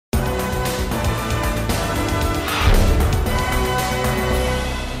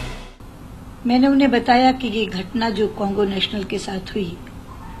मैंने उन्हें बताया कि ये घटना जो कांगो नेशनल के साथ हुई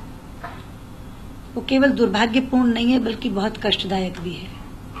वो केवल दुर्भाग्यपूर्ण नहीं है बल्कि बहुत कष्टदायक भी है।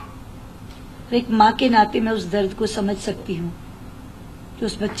 और एक मां के नाते मैं उस दर्द को समझ सकती हूँ जो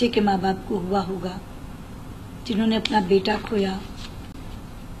उस बच्चे के माँ बाप को हुआ होगा, जिन्होंने अपना बेटा खोया,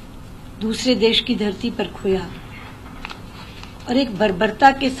 दूसरे देश की धरती पर खोया और एक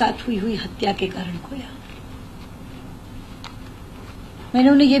बर्बरता के साथ हुई हत्या के कारण खोया। मैंने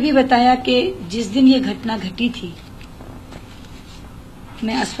उन्हें यह भी बताया कि जिस दिन ये घटना घटी थी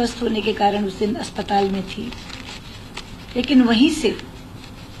मैं अस्वस्थ होने के कारण उस दिन अस्पताल में थी, लेकिन वहीं से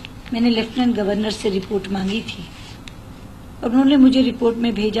मैंने लेफ्टिनेंट गवर्नर से रिपोर्ट मांगी थी और उन्होंने मुझे रिपोर्ट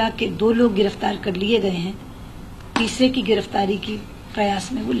में भेजा कि 2 लोग गिरफ्तार कर लिए गए हैं, तीसरे की गिरफ्तारी की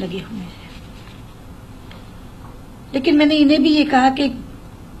प्रयास में वो लगे हुए हैं। लेकिन मैंने इन्हें भी ये कहा कि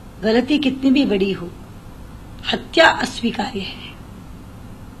गलती कितनी भी बड़ी हो, हत्या अस्वीकार्य है।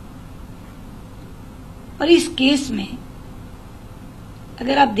 और इस केस में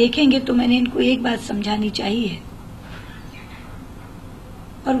अगर आप देखेंगे तो मैंने इनको एक बात समझानी चाहिए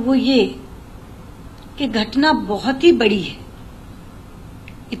और वो ये कि घटना बहुत ही बड़ी है,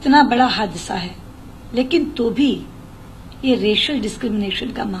 इतना बड़ा हादसा है, लेकिन तो भी ये रेशियल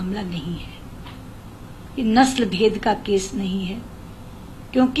डिस्क्रिमिनेशन का मामला नहीं है, ये नस्ल भेद का केस नहीं है,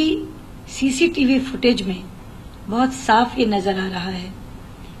 क्योंकि सीसीटीवी फुटेज में बहुत साफ ये नजर आ रहा है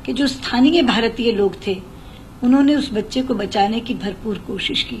कि जो स्थानीय भारतीय लोग थे उन्होंने उस बच्चे को बचाने की भरपूर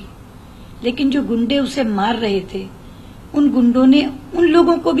कोशिश की, लेकिन जो गुंडे उसे मार रहे थे उन गुंडों ने उन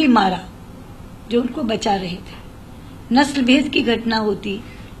लोगों को भी मारा जो उनको बचा रहे थे। नस्ल भेद की घटना होती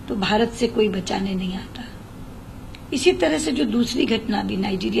तो भारत से कोई बचाने नहीं आता। इसी तरह से जो दूसरी घटना भी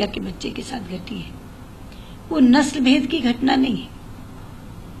नाइजीरिया के बच्चे के साथ घटी है वो नस्ल भेद की घटना नहीं है,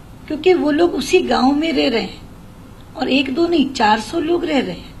 क्योंकि वो लोग उसी गांव में रह रहे हैं और 1-2 नहीं 400 लोग रह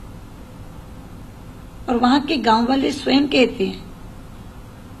रहे हैं और वहां के गांव वाले स्वयं कहते हैं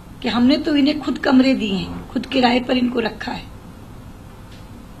कि हमने तो इन्हें खुद कमरे दिए हैं, खुद किराए पर इनको रखा है।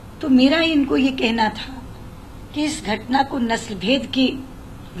 तो मेरा इनको ये कहना था कि इस घटना को नस्ल भेद के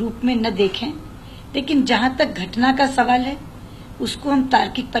रूप में न देखें, लेकिन जहां तक घटना का सवाल है उसको हम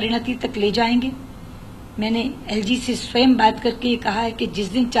तार्किक परिणति तक ले जाएंगे। मैंने एलजी से स्वयं बात करके ये कहा है कि जिस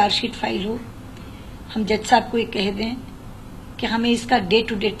दिन चार्जशीट फाइल हो हम जज साहब को ये कह दें कि हमें इसका डे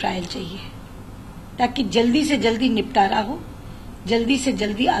टू डे ट्रायल चाहिए, ताकि जल्दी से जल्दी निपटारा हो, जल्दी से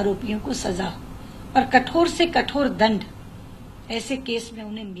जल्दी आरोपियों को सजा हो और कठोर से कठोर दंड ऐसे केस में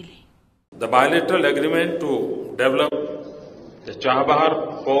उन्हें मिले। The bilateral agreement to develop the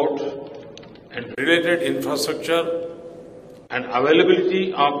Chabahar port and related infrastructure and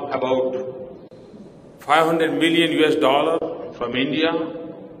availability of about $500 million from India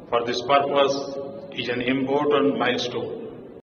for this purpose is an important milestone.